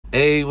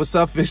Hey, what's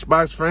up,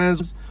 Fishbox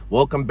friends?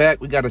 Welcome back.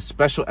 We got a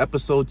special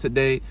episode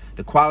today.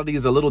 The quality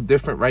is a little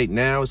different right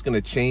now. It's going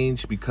to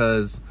change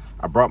because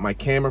I brought my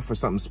camera for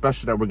something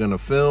special that we're going to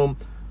film,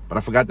 but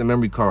I forgot the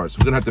memory card, so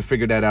we're going to have to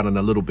figure that out in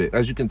a little bit.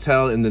 As you can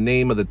tell in the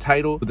name of the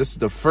title, this is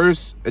the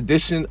first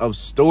edition of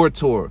Store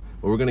Tour,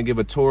 where we're going to give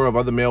a tour of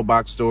other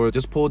mailbox stores.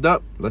 Just pulled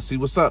up. Let's see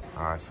what's up.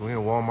 All right, so we're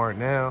in Walmart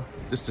now.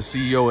 This is the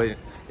CEO of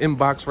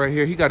Nbox right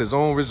here. He got his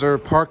own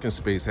reserved parking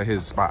space at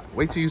his spot.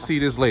 Wait till you see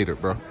this later,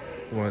 bro.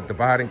 You want to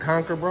divide and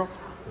conquer, bro?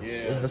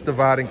 Yeah. Let's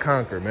divide and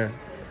conquer, man.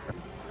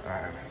 All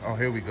right. Oh,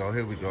 here we go.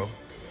 Here we go.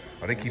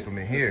 Oh, they keep them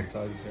in here.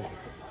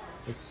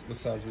 What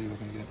size were you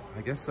looking to get?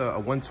 I guess a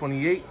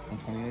 128.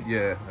 128?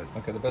 Yeah.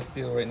 Okay, the best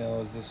deal right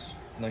now is this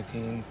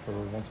 19 for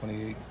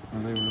 128.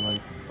 And they were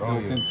like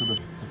built into the...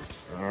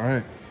 All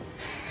right.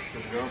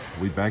 Good to go.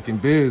 We back in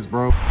biz,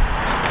 bro.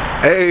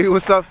 Hey,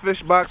 what's up,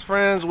 Fishbox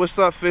friends? What's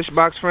up,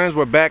 Fishbox friends?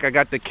 We're back. I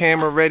got the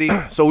camera ready.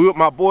 So we with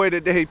my boy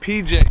today,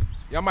 PJ.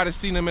 Y'all might have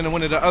seen him in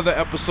one of the other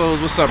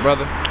episodes. What's up,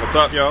 brother? What's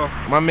up, y'all?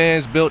 My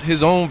man's built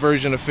his own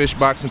version of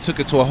Fishbox and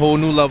took it to a whole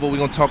new level. We're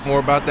gonna talk more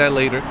about that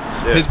later.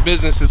 Yeah. His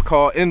business is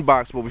called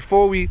Nbox. But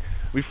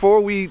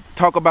before we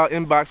talk about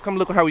Nbox, come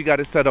look at how we got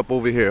it set up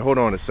over here. Hold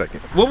on a second.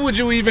 What would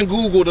you even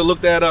Google to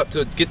look that up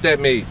to get that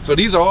made? So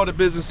these are all the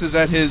businesses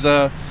at his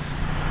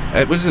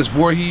what is this,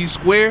 Voorhees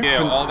Square? Yeah,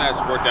 all that's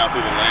worked out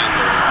through the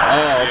landlord.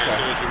 Oh, okay. Yeah, as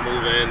soon as you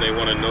move in, they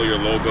want to know your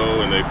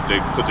logo, and they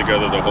put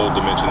together the whole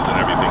dimensions and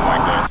everything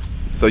like that.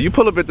 So you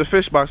pull up at the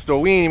Fishbox store,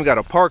 we ain't even got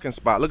a parking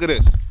spot. Look at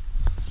this.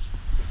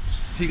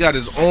 He got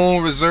his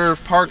own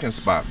reserved parking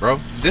spot, bro.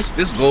 This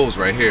goes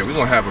right here. We're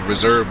gonna have a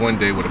reserve one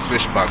day with a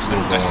Fishbox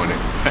logo on it.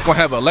 It's gonna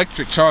have an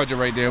electric charger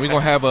right there. We're gonna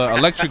have an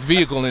electric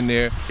vehicle in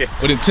there.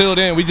 But until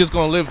then, we just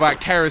gonna live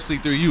vicariously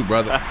through you,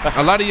 brother.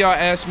 A lot of y'all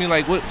ask me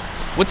like,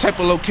 what type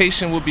of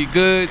location would be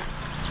good?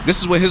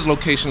 This is what his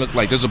location looked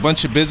like. There's a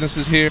bunch of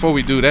businesses here. Before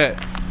we do that,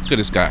 look at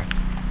this guy.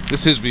 This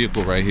is his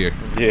vehicle right here.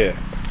 Yeah.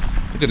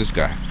 Look at this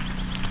guy.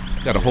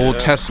 Got a whole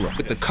Tesla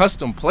with the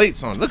custom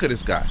plates on. Look at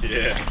this guy.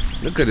 Yeah.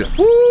 Look at it.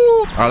 Woo!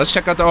 All right, let's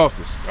check out the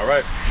office. All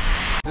right.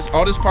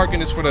 All this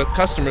parking is for the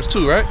customers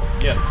too, right?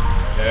 Yes.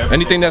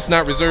 Anything that's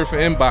not reserved for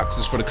Nbox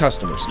is for the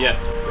customers.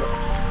 Yes.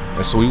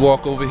 And so we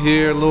walk over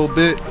here a little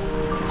bit.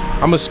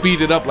 I'm gonna speed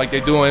it up like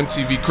they do on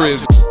MTV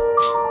Cribs.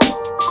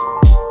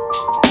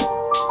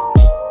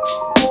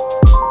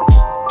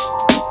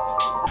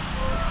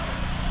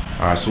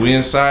 All right, so we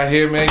inside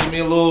here, man. Give me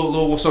a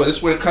little. So this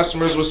is where the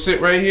customers will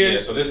sit right here? Yeah,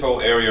 so this whole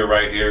area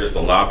right here is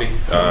the lobby.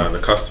 The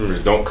customers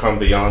don't come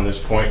beyond this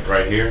point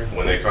right here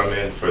when they come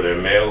in for their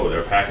mail or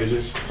their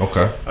packages.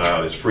 Okay.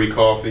 There's free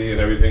coffee and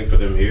everything for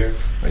them here.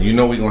 And you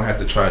know we're gonna have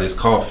to try this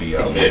coffee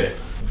out. Yeah.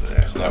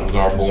 So that was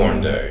our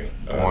born day.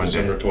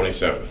 December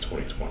 27th,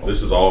 2020.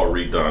 This is all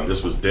redone.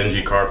 This was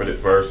dingy carpet at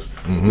first.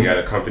 We had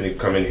a company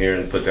come in here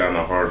and put down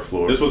the hard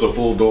floor. This was a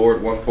full door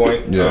at one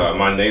point. Yeah.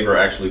 My neighbor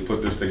actually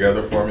put this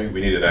together for me. We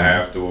needed a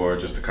half door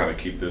just to kind of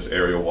keep this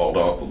area walled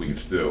off, but we could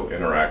still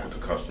interact with the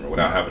customer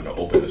without having to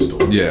open this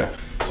door. Yeah.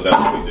 So that's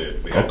what we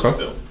did. We had this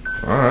built.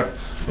 All right.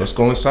 Let's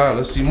go inside.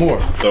 Let's see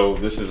more. So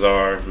this is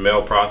our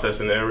mail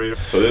processing area.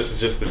 So this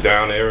is just the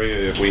down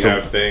area. If we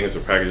have things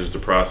or packages to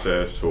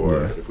process,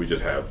 or if we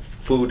just have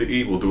food to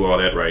eat, we'll do all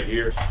that right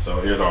here.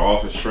 So here's our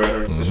office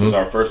shredder. This was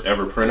our first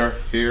ever printer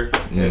here,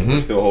 and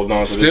we're still holding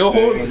on to still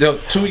this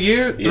holding? 2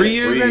 years, 3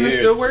 years, and it's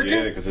still working?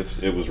 Yeah,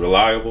 because it was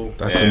reliable.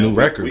 That's a new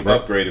record, we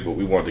bro. upgraded, but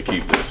we wanted to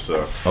keep this.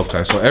 So.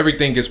 Okay, so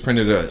everything gets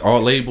printed,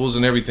 all labels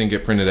and everything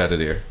get printed out of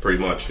there. Pretty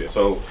much, yeah.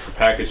 So for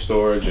package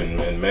storage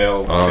and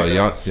mail.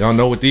 Y'all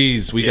know what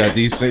these, we got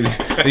these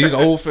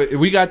old,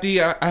 we got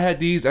these, I had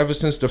these ever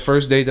since the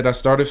first day that I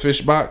started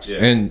Fishbox,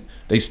 and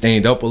they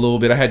stained up a little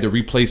bit. I had to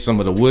replace some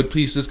of the wood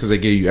pieces because they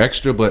gave you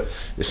extra, but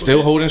it's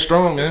still holding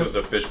strong, man. This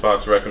was a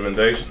Fishbox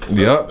recommendation. So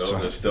yep.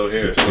 They're still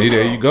here. See,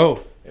 there you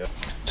go. Yep.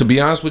 To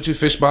be honest with you,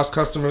 Fishbox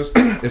customers,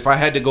 if I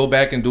had to go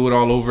back and do it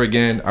all over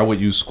again, I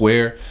would use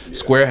Square. Yeah.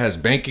 Square has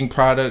banking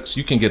products.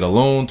 You can get a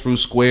loan through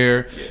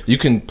Square. Yeah. You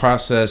can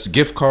process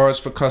gift cards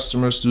for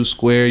customers through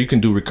Square. You can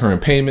do recurring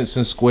payments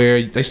in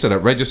Square. They set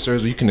up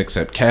registers where you can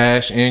accept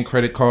cash and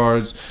credit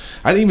cards.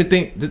 I didn't even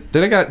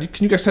think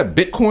can you guys have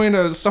Bitcoin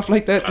or stuff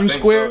like that through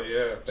Square?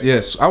 So,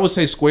 yes, I would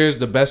say Square is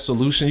the best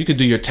solution. You can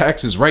do your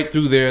taxes right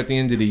through there at the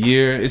end of the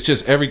year. It's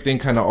just everything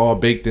kind of all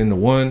baked into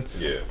one.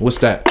 Yeah. What's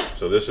that?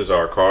 So this is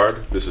our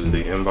card. This is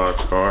the Nbox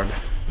card.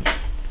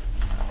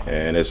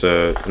 And it's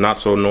a not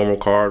so normal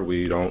card.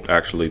 We don't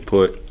actually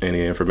put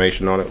any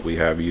information on it. We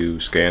have you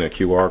scan a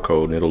QR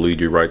code and it'll lead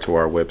you right to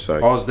our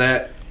website. Pause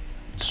that,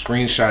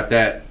 screenshot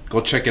that.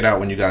 Go check it out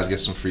when you guys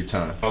get some free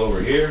time. All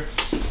over here.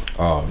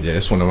 Oh yeah,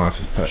 it's one of my.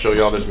 I'll show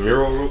y'all this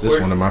mural real quick. This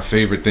is one of my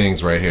favorite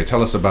things right here.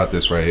 Tell us about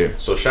this right here.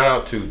 So shout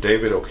out to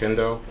David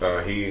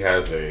Okendo. He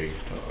has a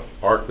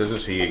art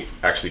business. He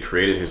actually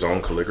created his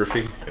own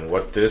calligraphy, and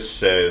what this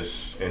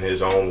says in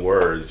his own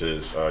words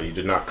is, "You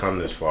did not come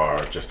this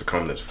far just to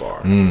come this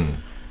far."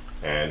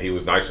 And he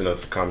was nice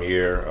enough to come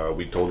here.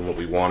 We told him what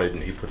we wanted,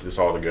 and he put this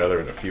all together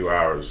in a few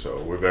hours. So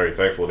we're very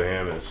thankful to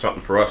him, and it's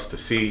something for us to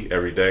see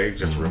every day,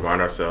 just to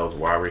remind ourselves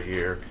why we're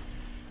here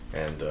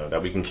and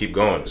that we can keep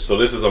going. So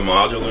this is a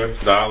modular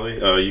dolly.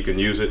 You can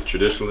use it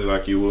traditionally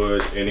like you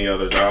would any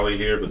other dolly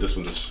here, but this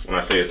one's, when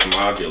I say it's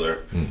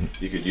modular,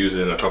 you could use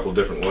it in a couple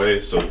different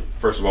ways. So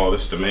first of all,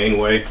 this is the main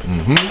way.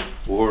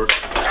 Forward.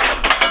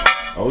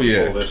 Oh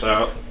yeah. Pull this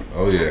out.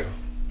 Oh yeah.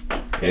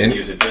 And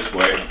use it this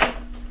way.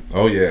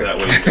 Oh yeah. So that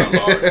way you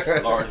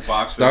got large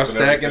boxes. Start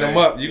stacking them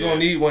up. You're gonna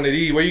need one of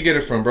these. Where you get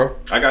it from, bro?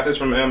 I got this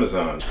from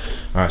Amazon.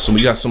 All right, so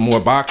we got some more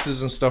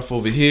boxes and stuff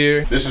over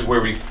here. This is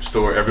where we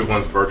store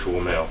everyone's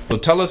virtual mail. So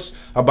tell us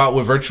about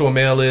what virtual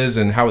mail is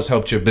and how it's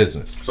helped your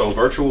business. So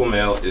virtual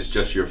mail is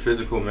just your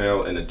physical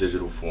mail in a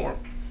digital form.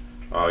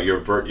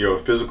 Your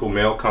physical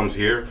mail comes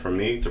here for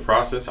me to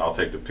process. I'll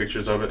take the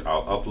pictures of it.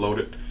 I'll upload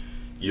it.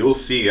 You'll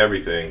see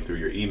everything through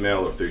your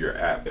email or through your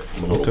app.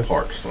 I'm a little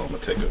parked, so I'm gonna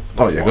take a.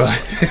 Oh yeah, go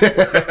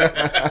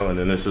ahead. And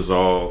then this is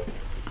all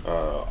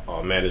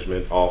our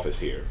management office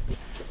here.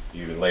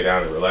 You can lay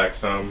down and relax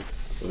some.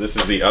 So this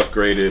is the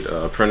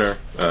upgraded printer,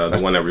 the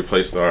one that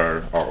replaced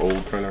our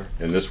old printer,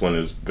 and this one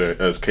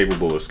is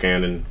capable of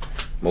scanning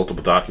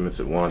multiple documents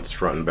at once,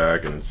 front and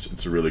back, and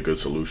it's a really good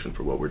solution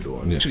for what we're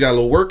doing. Yeah. You got a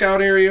little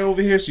workout area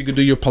over here, so you can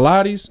do your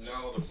Pilates.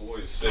 No, the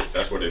boys sit.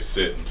 That's where they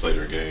sit and play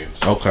their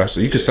games. Okay, so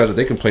you can set it.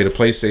 They can play the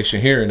PlayStation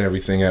here and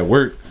everything at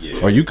work,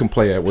 or you can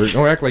play at work.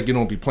 Don't act like you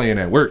don't be playing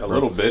at work. A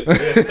little bit.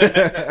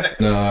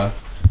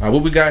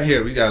 What we got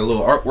here? We got a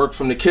little artwork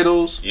from the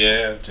kiddos.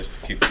 Yeah, just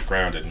to keep it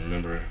grounded and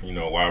remember, you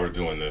know, why we're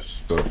doing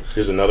this. So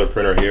here's another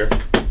printer here.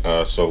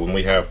 So when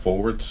we have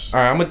forwards. All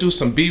right, I'm gonna do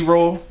some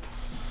B-roll.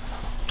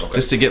 Okay.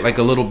 Just to get like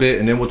a little bit,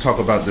 and then we'll talk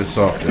about this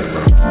software,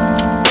 bro.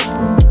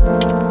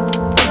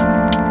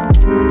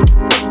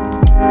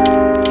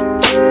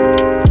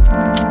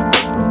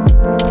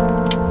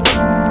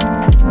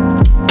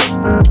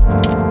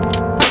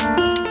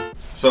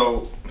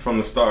 So from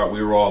the start,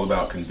 we were all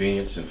about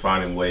convenience and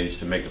finding ways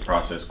to make the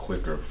process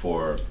quicker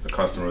for the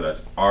customer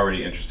that's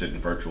already interested in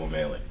virtual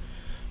mailing.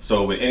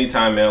 So with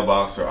Anytime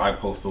Mailbox or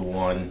iPostal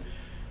One,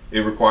 it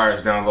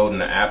requires downloading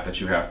the app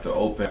that you have to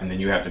open, and then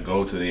you have to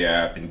go to the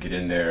app and get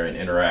in there and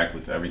interact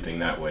with everything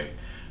that way.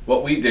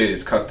 What we did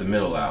is cut the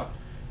middle out.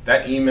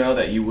 That email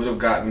that you would have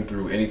gotten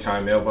through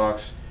Anytime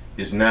Mailbox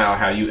is now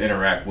how you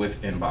interact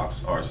with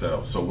Inbox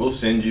ourselves. So we'll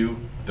send you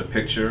the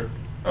picture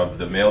of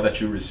the mail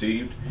that you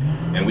received,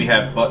 and we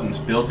have buttons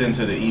built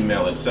into the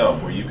email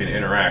itself where you can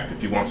interact.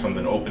 If you want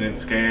something open and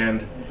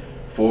scanned,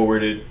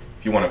 forwarded,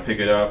 if you want to pick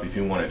it up, if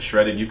you want it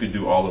shredded, you can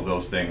do all of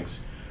those things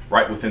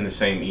right within the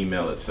same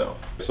email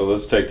itself. So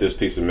let's take this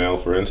piece of mail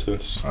for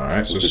instance. All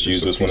right, so we'll just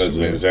use this one as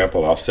an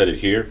example. I'll set it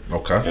here.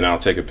 Okay. And I'll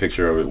take a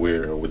picture of it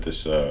with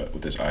this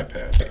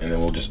iPad, and then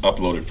we'll just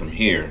upload it from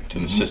here to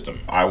the system.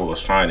 I will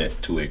assign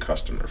it to a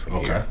customer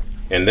from here,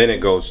 and then it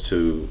goes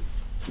to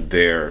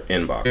their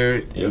inbox.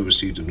 Here, you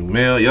received a new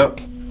mail.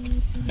 Yep.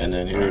 And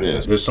then here it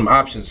is. There's some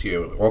options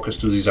here. Walk us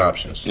through these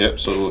options. Yep.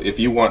 So if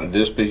you want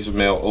this piece of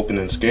mail open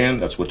and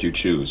scanned, that's what you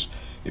choose.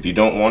 If you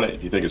don't want it,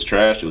 if you think it's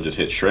trash, you'll just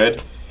hit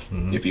shred.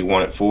 If you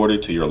want it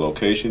forwarded to your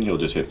location, you'll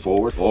just hit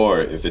forward.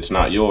 Or if it's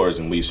not yours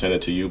and we send it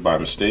to you by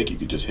mistake, you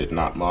could just hit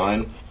not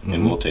mine,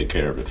 and we'll take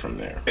care of it from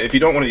there. If you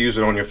don't want to use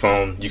it on your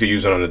phone, you could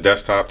use it on the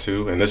desktop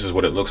too, and this is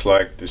what it looks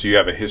like. So you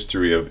have a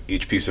history of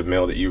each piece of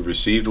mail that you've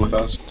received with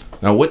us.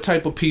 Now, what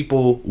type of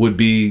people would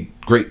be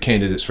great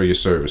candidates for your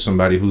service?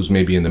 Somebody who's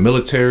maybe in the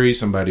military,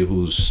 somebody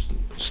who's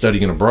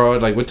studying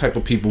abroad? Like, what type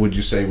of people would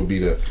you say would be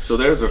the... So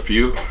there's a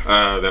few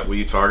that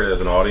we target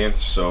as an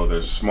audience. So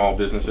there's small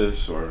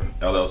businesses or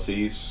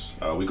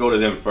LLCs. We go to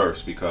them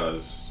first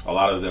because a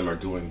lot of them are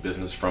doing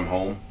business from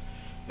home.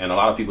 And a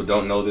lot of people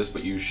don't know this,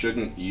 but you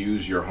shouldn't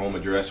use your home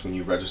address when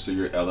you register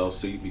your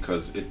LLC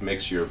because it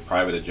makes your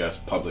private address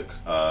public.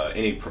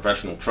 Any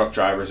professional truck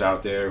drivers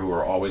out there who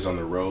are always on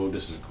the road,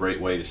 this is a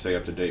great way to stay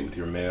up to date with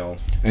your mail.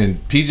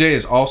 And PJ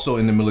is also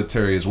in the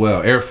military as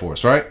well, Air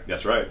Force, right?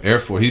 That's right. Air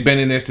Force. He's been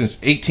in there since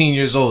 18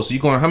 years old. So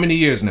you're going how many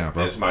years now,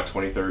 bro? It's my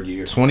 23rd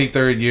year.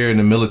 23rd year in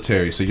the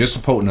military. So you're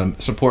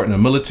supporting a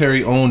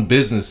military-owned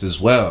business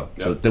as well.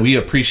 Yep. So we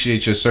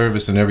appreciate your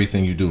service and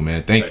everything you do,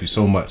 man. Thank you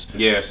so much.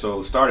 Yeah,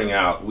 so starting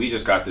out, we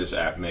just got this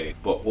app made,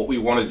 but what we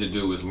wanted to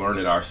do is learn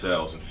it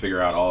ourselves and figure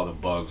out all the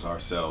bugs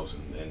ourselves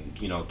and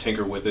you know,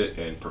 tinker with it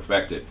and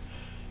perfect it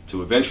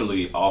to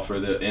eventually offer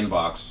the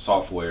Inbox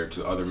software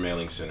to other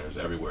mailing centers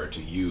everywhere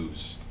to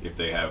use if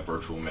they have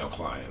virtual mail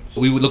clients.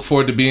 We would look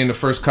forward to being the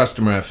first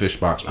customer at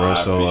Fishbox, bro. I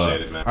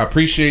appreciate it, man. I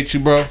appreciate you,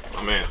 bro.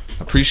 Oh, man.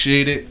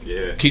 Appreciate it.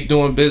 Yeah. Keep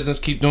doing business.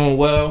 Keep doing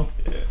well.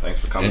 Yeah. Thanks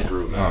for coming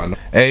through, man. No.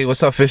 Hey,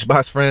 what's up,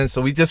 Fishbox friends?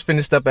 So we just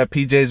finished up at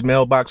PJ's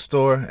mailbox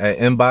store at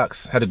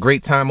Inbox. Had a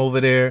great time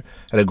over there.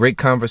 Had a great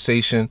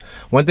conversation.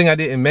 One thing I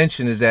didn't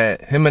mention is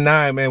that him and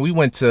I, man, we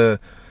went to,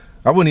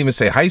 I wouldn't even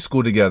say high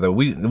school together.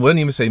 We wouldn't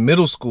even say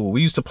middle school.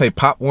 We used to play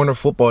Pop Warner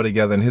football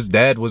together, and his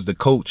dad was the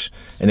coach.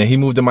 And then he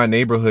moved to my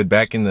neighborhood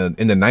back in the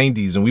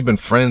 90s, and we've been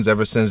friends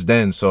ever since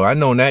then. So I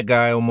known that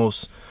guy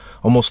almost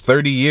almost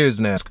 30 years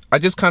now. I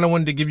just kind of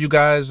wanted to give you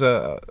guys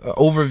a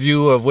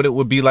overview of what it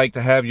would be like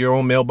to have your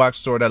own mailbox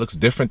store that looks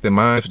different than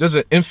mine. There's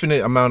an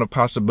infinite amount of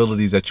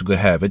possibilities that you could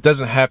have. It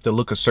doesn't have to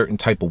look a certain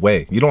type of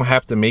way. You don't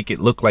have to make it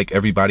look like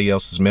everybody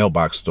else's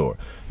mailbox store.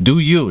 Do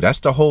you. That's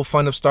the whole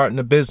fun of starting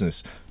a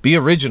business. Be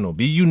original,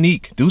 be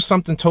unique, do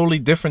something totally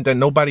different that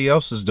nobody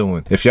else is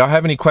doing. If y'all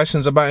have any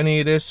questions about any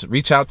of this,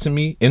 reach out to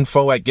me,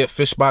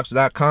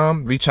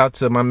 info@getfishbox.com. Reach out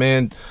to my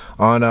man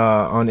on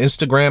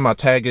Instagram. I'll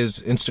tag his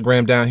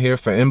Instagram down here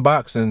for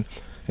inbox. And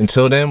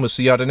until then, we'll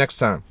see y'all the next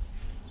time.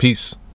 Peace.